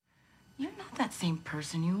that same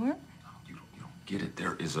person you were. You don't get it.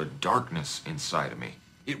 There is a darkness inside of me.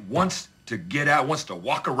 It wants to get out, wants to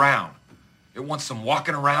walk around. It wants some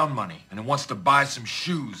walking around money, and it wants to buy some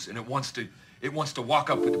shoes, and it wants to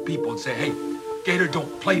walk up with the people and say, hey, Gator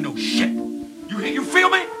don't play no shit. You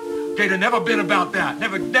feel me? Gator never been about that.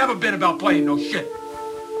 Never been about playing no shit.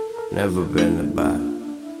 Never been about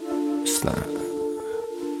it's not.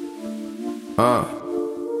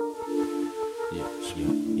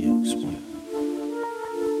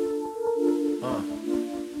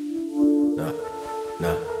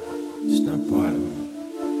 Nah, it's not part of me.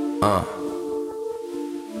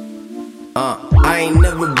 I ain't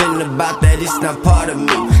never been about that, it's not part of me.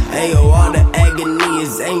 Ayo, all the agony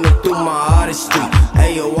is aiming through my artistry.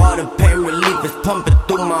 Ayo, all the pain relief is pumping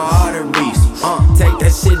through my arteries. Take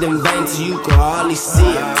that shit in vain till you can hardly see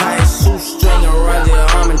it. Tie a shoestring around your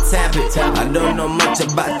arm and tap it. I don't know much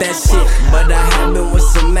about that shit, but I have been with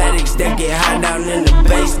some addicts that get high down in the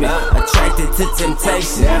basement. Attracted to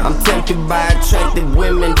temptation, I'm tempted by attractive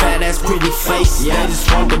women, fat ass pretty faces. They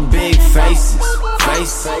just want the big faces.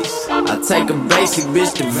 I take a basic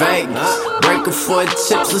bitch to Vegas, break her for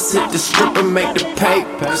chips, let's hit the strip and make the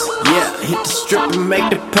papers. Yeah, hit the strip and make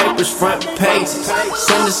the papers, front pages.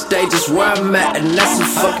 Center stage is where I'm at, and that's a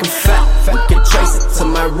fucking fact. We can trace it to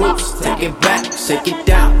my roots, take it back, shake it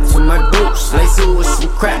down to my groups, lace it with some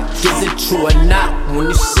crack. Is it true or not? When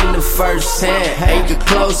you see the first hand, hey, you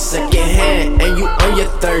close second hand, and you on your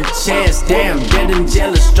third chance. Damn, dead and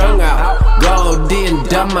jealous, strung out, go OD and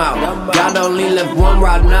dumb out. God only left one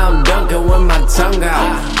route, now I'm dunking with my tongue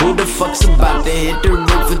out. Who the fuck's about to hit the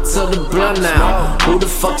roof until the blunt out? Who the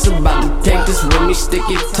fuck's about to take this with me, stick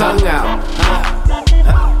your tongue out?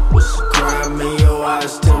 What's the crime in your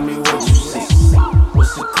eyes? Tell me what you see.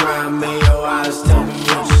 What's the crime in your eyes? Tell me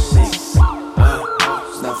what you see.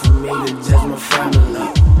 It's not for me to judge my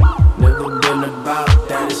family. Never been about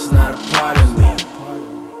that, it's not a part of me.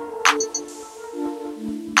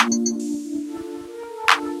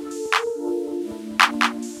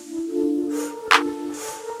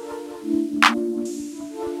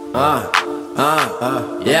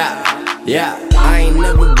 Yeah. I ain't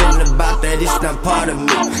never been about that, it's not part of me.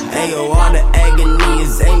 Ayo, all the agony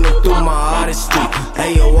is aiming through my artistry.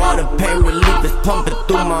 Ayo, all the pain relief is pumping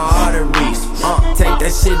through my arteries. Take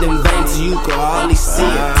that shit in vain till you can hardly see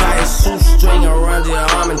it. Tie a shoestring around your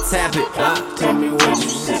arm and tap it. Tell me what you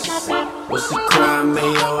see. What's the crime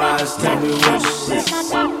in your eyes? Tell me what you see.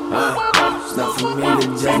 It's not for me to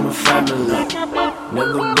judge my family.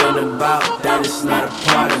 Never been about that, it's not a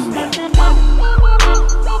part of me.